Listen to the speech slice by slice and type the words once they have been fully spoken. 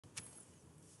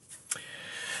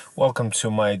Welcome to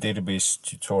my database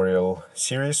tutorial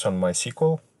series on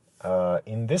MySQL.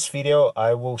 In this video,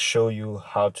 I will show you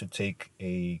how to take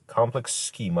a complex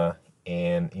schema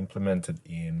and implement it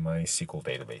in MySQL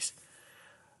database.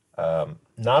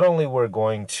 Not only we're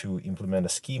going to implement a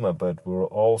schema, but we're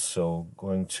also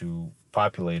going to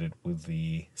populate it with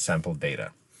the sample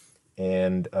data.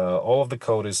 And all of the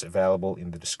code is available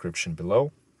in the description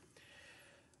below.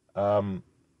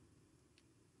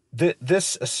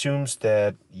 This assumes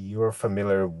that you're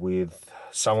familiar with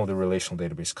some of the relational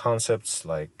database concepts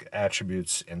like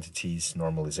attributes, entities,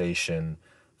 normalization,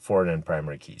 foreign and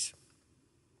primary keys.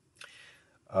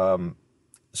 So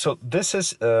this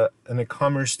is an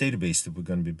eCommerce database that we're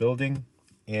going to be building,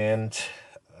 and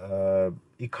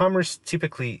eCommerce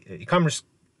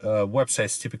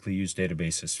websites typically use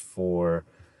databases for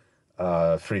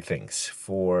three things: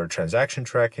 for transaction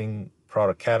tracking,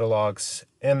 product catalogs,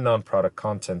 and non-product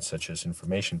content such as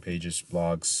information pages,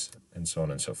 blogs, and so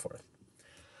on and so forth.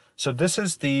 So this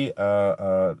is these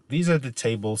are the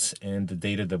tables and the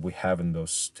data that we have in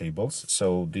those tables.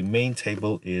 So the main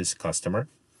table is customer.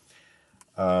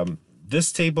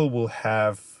 This table will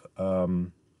have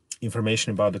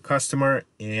information about the customer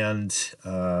and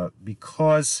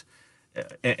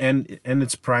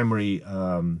its primary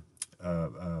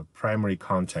primary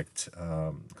contact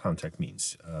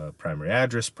means primary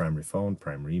address, primary phone,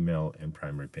 primary email, and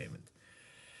primary payment.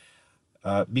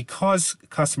 Because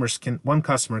one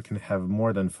customer can have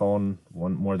more than phone,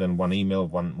 more than one email,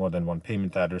 more than one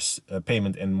payment address,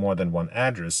 and more than one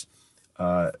address.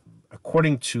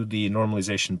 According to the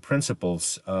normalization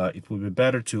principles, it would be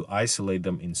better to isolate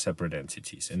them in separate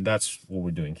entities, and that's what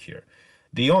we're doing here.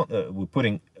 We're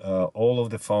putting all of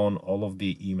the phone, all of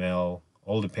the email,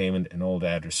 all the payment, and all the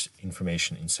address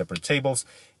information in separate tables,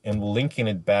 and we're linking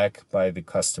it back by the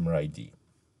customer ID,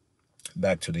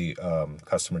 back to the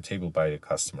customer table by the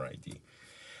customer ID.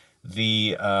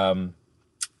 The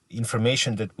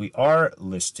information that we are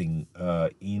listing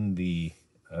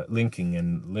linking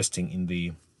and listing in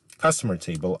the customer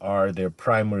table are their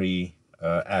primary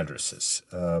addresses,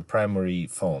 primary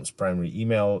phones, primary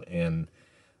email, and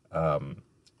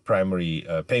primary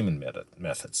payment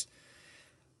methods.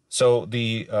 So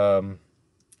the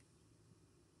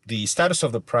status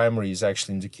of the primary is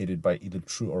actually indicated by either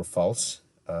true or false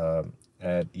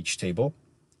at each table,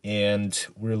 and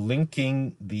we're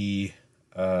linking the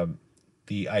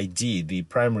ID, the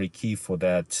primary key for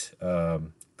that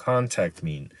contact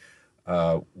mean,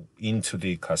 into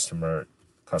the customer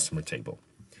table.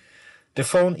 The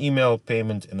phone, email,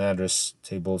 payment, and address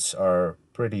tables are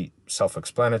pretty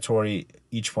self-explanatory.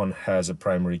 Each one has a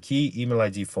primary key: email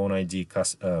ID, phone ID,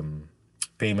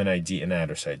 payment ID, and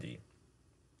address ID.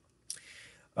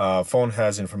 Phone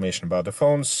has information about the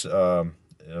phones.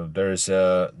 There's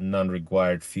a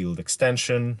non-required field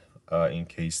extension in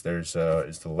case is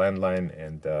the landline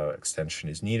and extension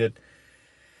is needed.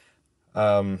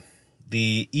 The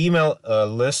email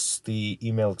lists the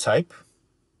email type.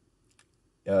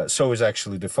 So is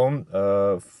actually the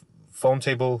phone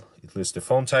table. It lists the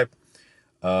phone type.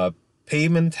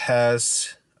 Payment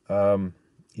has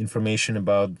information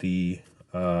about the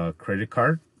credit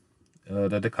card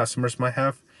that the customers might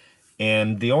have,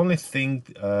 and the only thing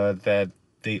that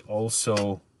they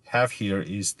also have here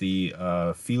is the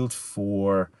field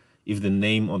for if the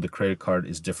name on the credit card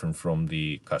is different from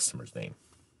the customer's name.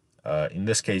 In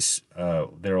this case,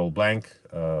 they're all blank.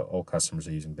 All customers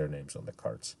are using their names on the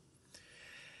cards.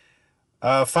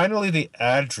 Finally, the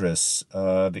address.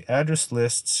 The address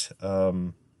lists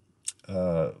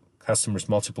customers'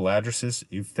 multiple addresses,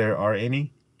 if there are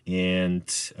any, and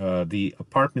the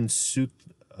apartment suite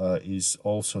is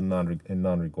also a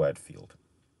non-required field.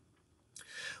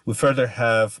 We further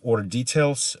have order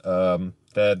details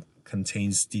that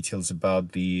contains details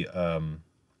about the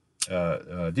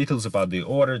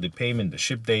order, the payment, the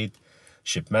ship date,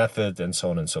 ship method, and so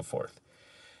on and so forth,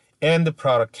 and the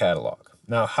product catalog.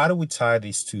 Now, how do we tie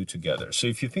these two together? So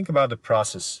if you think about the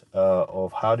process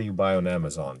of how do you buy on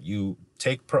Amazon, you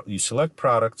select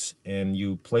products and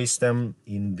you place them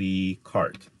in the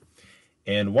cart.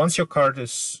 And once your cart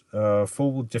is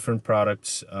full with different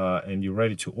products and you're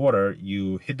ready to order,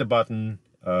 you hit the button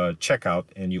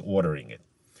checkout and you're ordering it.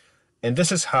 And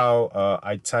this is how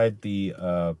I tied the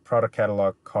product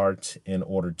catalog, cart, and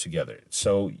order together.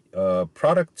 So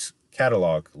product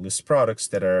catalog lists products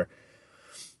that are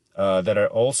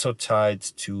also tied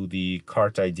to the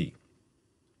cart ID.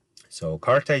 So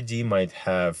cart ID might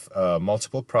have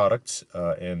multiple products,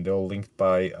 and they're linked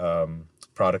by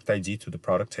product ID to the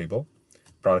product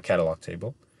catalog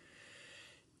table.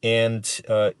 And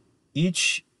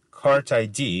each cart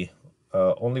ID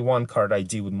only one cart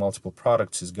ID with multiple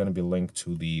products is going to be linked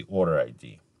to the order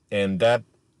ID. And that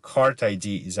cart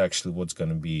ID is actually what's going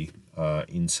to be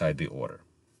inside the order.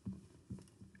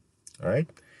 All right.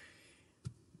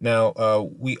 Now,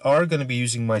 we are going to be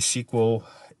using MySQL.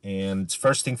 And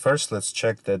first thing first, let's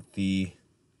check that the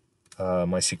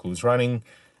MySQL is running.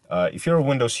 If you're a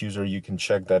Windows user, you can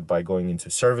check that by going into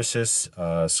Services,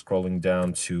 scrolling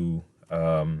down to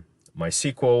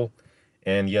MySQL,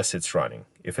 and yes, it's running.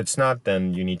 If it's not,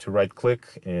 then you need to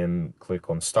right-click and click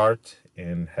on Start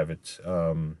and have it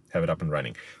up and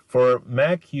running. For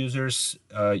Mac users,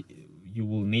 you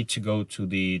will need to go to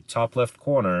the top left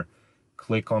corner,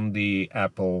 click on the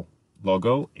Apple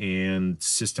logo and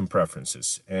System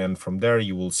Preferences, and from there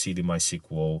you will see the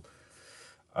MySQL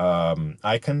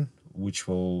icon, which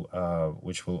will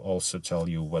also tell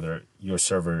you whether your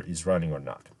server is running or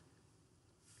not.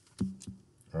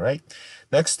 All right.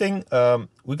 Next thing,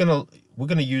 we're gonna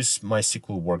use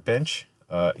MySQL Workbench.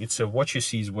 It's a what you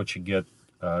see is what you get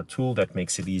tool that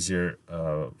makes it easier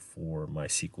for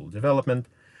MySQL development.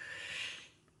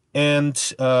 And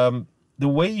the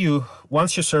way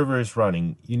once your server is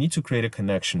running, you need to create a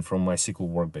connection from MySQL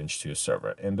Workbench to your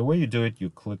server. And the way you do it,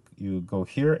 you go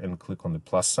here and click on the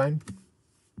plus sign.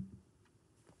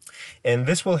 And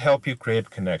this will help you create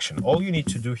connection. All you need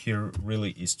to do here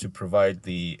really is to provide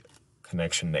the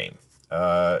connection name.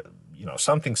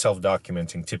 Something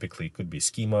self-documenting. Typically could be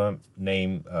schema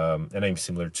name, a name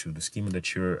similar to the schema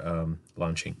that you're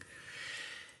launching.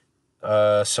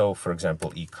 So for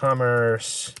example,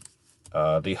 eCommerce.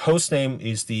 The host name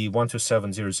is the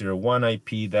 127.0.0.1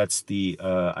 IP. That's the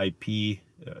IP.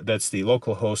 That's the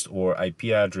local host or IP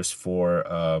address for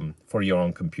your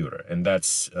own computer, and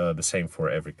that's the same for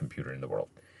every computer in the world.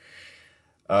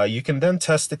 You can then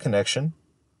test the connection,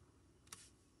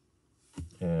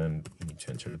 and you need to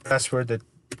enter the password that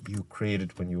you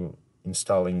created when you were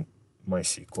installing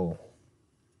MySQL.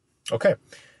 Okay,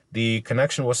 the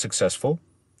connection was successful.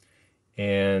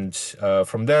 And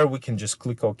from there, we can just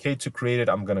click OK to create it.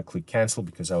 I'm going to click Cancel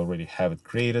because I already have it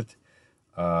created.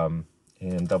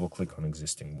 And double click on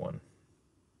existing one.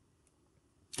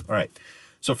 All right.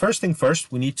 So first thing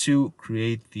first, we need to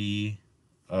create the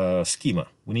schema.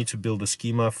 We need to build a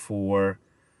schema for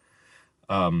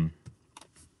our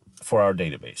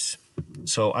database.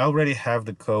 So I already have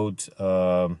the code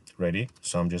ready.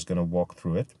 So I'm just going to walk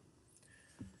through it.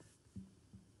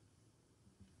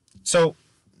 So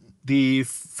the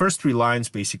first three lines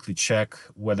basically check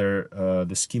whether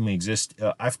the schema exists.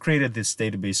 I've created this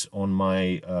database on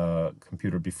my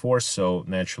computer before, so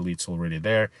naturally it's already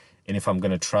there. And if I'm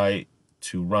going to try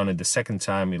to run it the second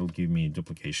time, it'll give me a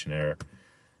duplication error.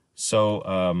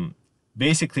 So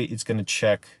basically it's going to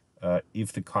check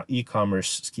if the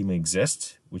eCommerce schema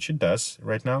exists, which it does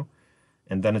right now,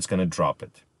 and then it's going to drop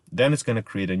it. Then it's going to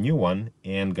create a new one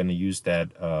and going to use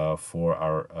that for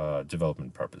our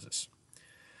development purposes.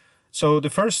 So the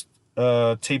first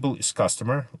table is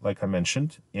customer, like I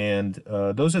mentioned, and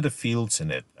those are the fields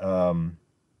in it.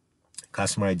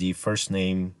 Customer ID, first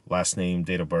name, last name,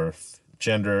 date of birth,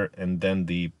 gender, and then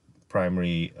the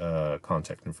primary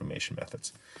contact information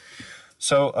methods.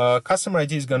 So customer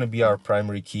ID is going to be our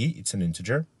primary key. It's an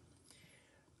integer.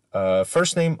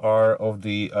 First name are of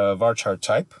the varchar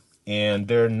type, and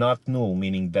they're not null,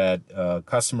 meaning that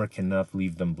customer cannot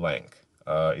leave them blank.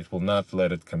 It will not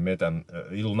let it commit, and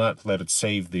it will not let it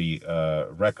save the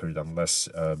record unless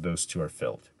those two are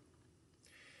filled.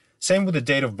 Same with the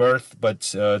date of birth, but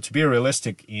to be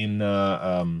realistic, in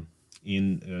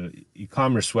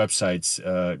e-commerce websites,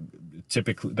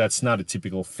 typically that's not a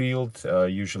typical field.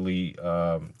 Usually,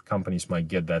 companies might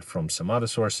get that from some other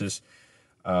sources,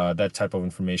 that type of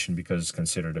information, because it's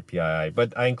considered a PII.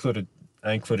 But I included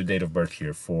date of birth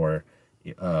here for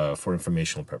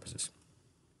informational purposes.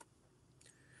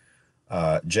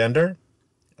 Gender,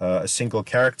 a single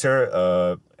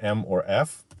character, M or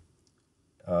F,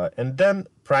 and then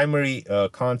primary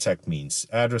contact means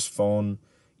address, phone,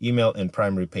 email, and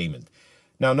primary payment.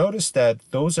 Now notice that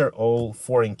those are all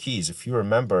foreign keys. If you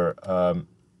remember,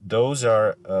 those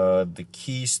are the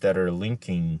keys that are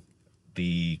linking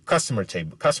the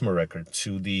customer record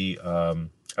to the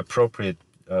appropriate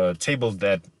table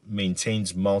that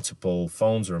maintains multiple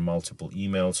phones or multiple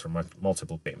emails or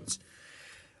multiple payments.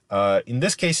 In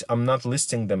this case, I'm not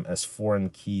listing them as foreign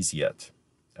keys yet,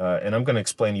 and I'm going to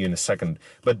explain to you in a second.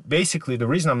 But basically, the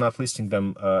reason I'm not listing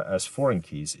them as foreign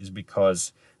keys is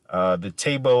because the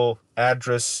table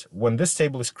address, when this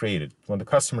table is created, when the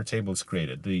customer table is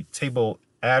created, the table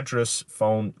address,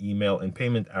 phone, email, and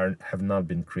payment have not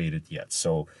been created yet.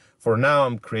 So for now,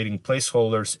 I'm creating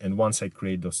placeholders, and once I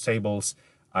create those tables,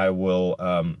 I will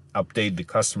update the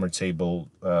customer table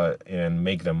and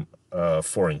make them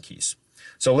foreign keys.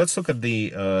 So let's look at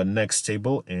the next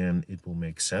table and it will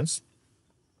make sense.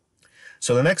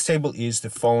 So the next table is the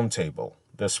phone table,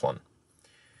 this one.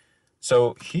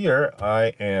 So here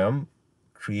I am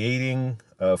creating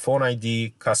a phone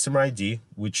ID, customer ID,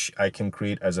 which I can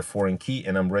create as a foreign key,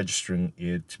 and I'm registering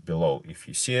it below. If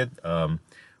you see it,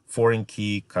 foreign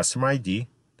key, customer ID,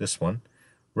 this one,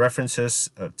 references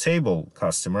table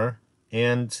customer,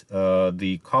 and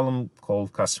the column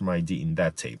called customer ID in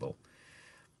that table.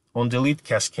 On delete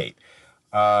cascade.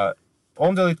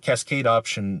 On delete cascade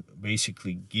option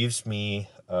basically gives me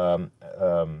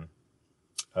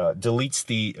deletes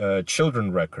the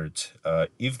children record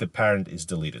if the parent is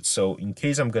deleted. So in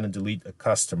case I'm going to delete a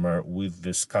customer with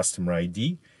this customer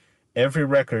ID, every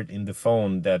record in the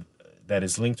phone that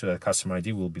is linked to that customer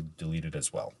ID will be deleted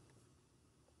as well.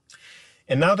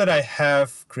 And now that I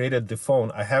have created the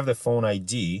phone, I have the phone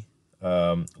ID,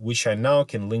 which I now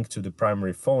can link to the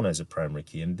primary phone as a primary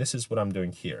key. And this is what I'm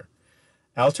doing here.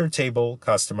 Alter table,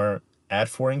 customer, add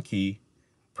foreign key,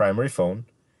 primary phone,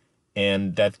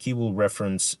 and that key will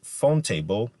reference phone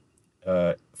table,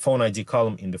 phone ID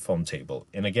column in the phone table,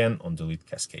 and again on delete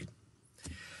cascade.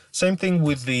 Same thing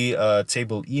with the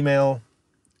table email.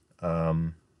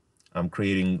 I'm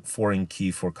creating foreign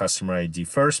key for customer ID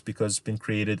first because it's been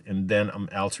created, and then I'm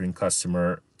altering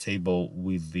customer table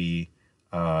with the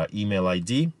email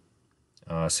ID.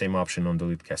 Same option on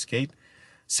delete cascade.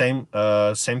 Same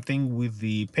thing with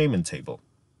the payment table.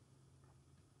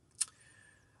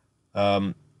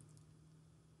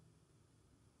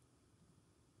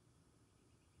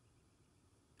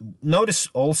 Notice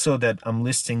also that I'm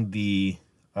listing the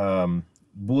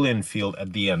Boolean field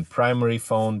at the end: primary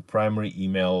phone, primary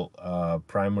email,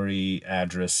 primary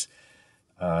address,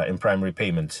 and primary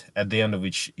payment at the end of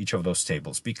each of those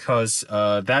tables, because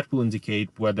that will indicate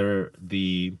whether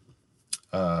the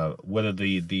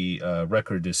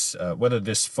record is whether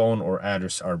this phone or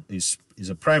address is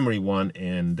a primary one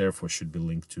and therefore should be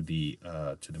linked to the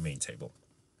main table.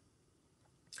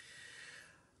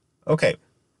 Okay.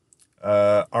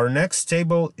 Our next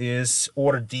table is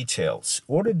order details.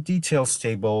 Order details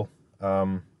table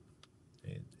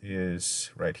it is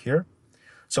right here.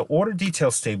 So order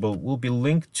details table will be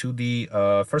linked to the,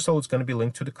 first of all, it's going to be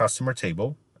linked to the customer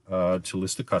table to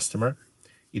list the customer.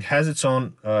 It has its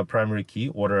own primary key,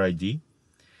 order ID.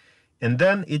 And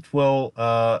then it will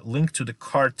link to the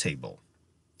cart table.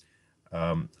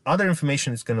 Other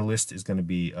information it's going to list is going to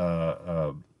be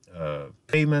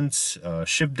payments,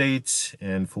 ship dates,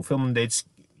 and fulfillment dates,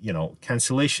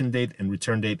 cancellation date and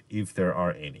return date if there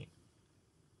are any.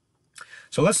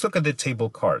 So let's look at the table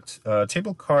cart.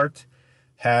 Table cart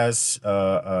has,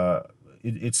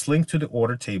 it's linked to the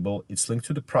order table, it's linked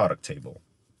to the product table.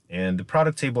 And the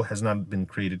product table has not been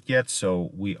created yet, so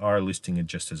we are listing it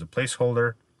just as a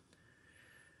placeholder.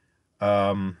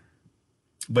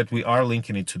 But we are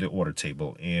linking it to the order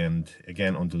table, and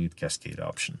again on delete cascade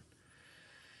option.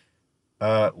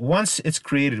 Once it's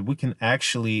created, we can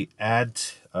actually add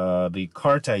the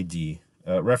cart ID,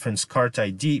 reference cart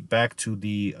ID back to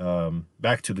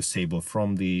this table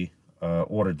from the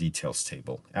order details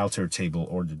table. Alter table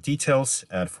order details,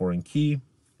 add foreign key,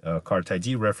 cart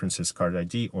ID references cart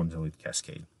ID on delete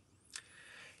cascade.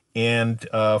 And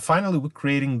finally, we're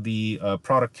creating the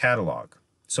product catalog.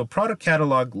 So product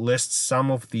catalog lists some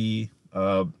of the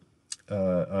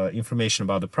information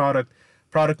about the product: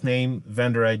 product name,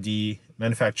 vendor ID,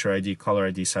 manufacturer ID, color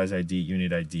ID, size ID,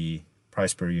 unit ID,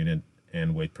 price per unit,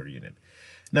 and weight per unit.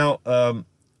 Now,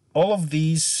 all of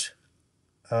these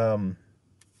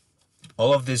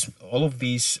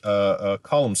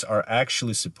columns are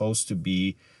actually supposed to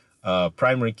be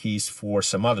primary keys for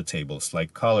some other tables,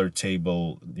 like color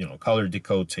table, color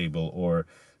decode table, or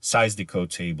size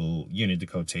decode table, unit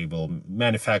decode table,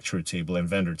 manufacturer table, and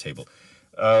vendor table.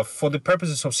 For the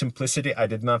purposes of simplicity, I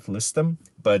did not list them,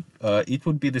 but it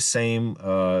would be the same.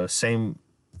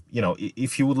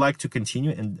 If you would like to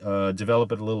continue and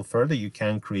develop it a little further, you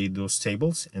can create those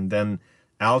tables and then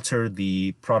alter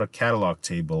the product catalog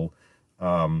table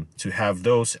to have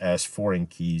those as foreign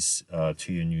keys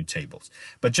to your new tables.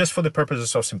 But just for the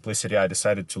purposes of simplicity, I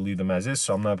decided to leave them as is,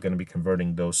 so I'm not going to be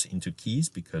converting those into keys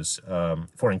because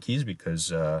foreign keys,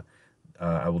 because I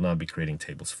will not be creating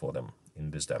tables for them in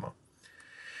this demo.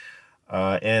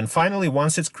 And finally,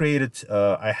 once it's created,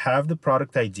 I have the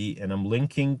product ID and I'm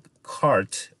linking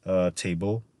cart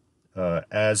table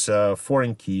as a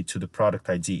foreign key to the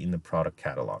product ID in the product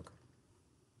catalog.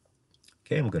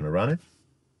 Okay, I'm going to run it.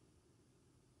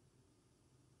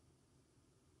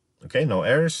 Okay, no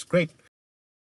errors. Great.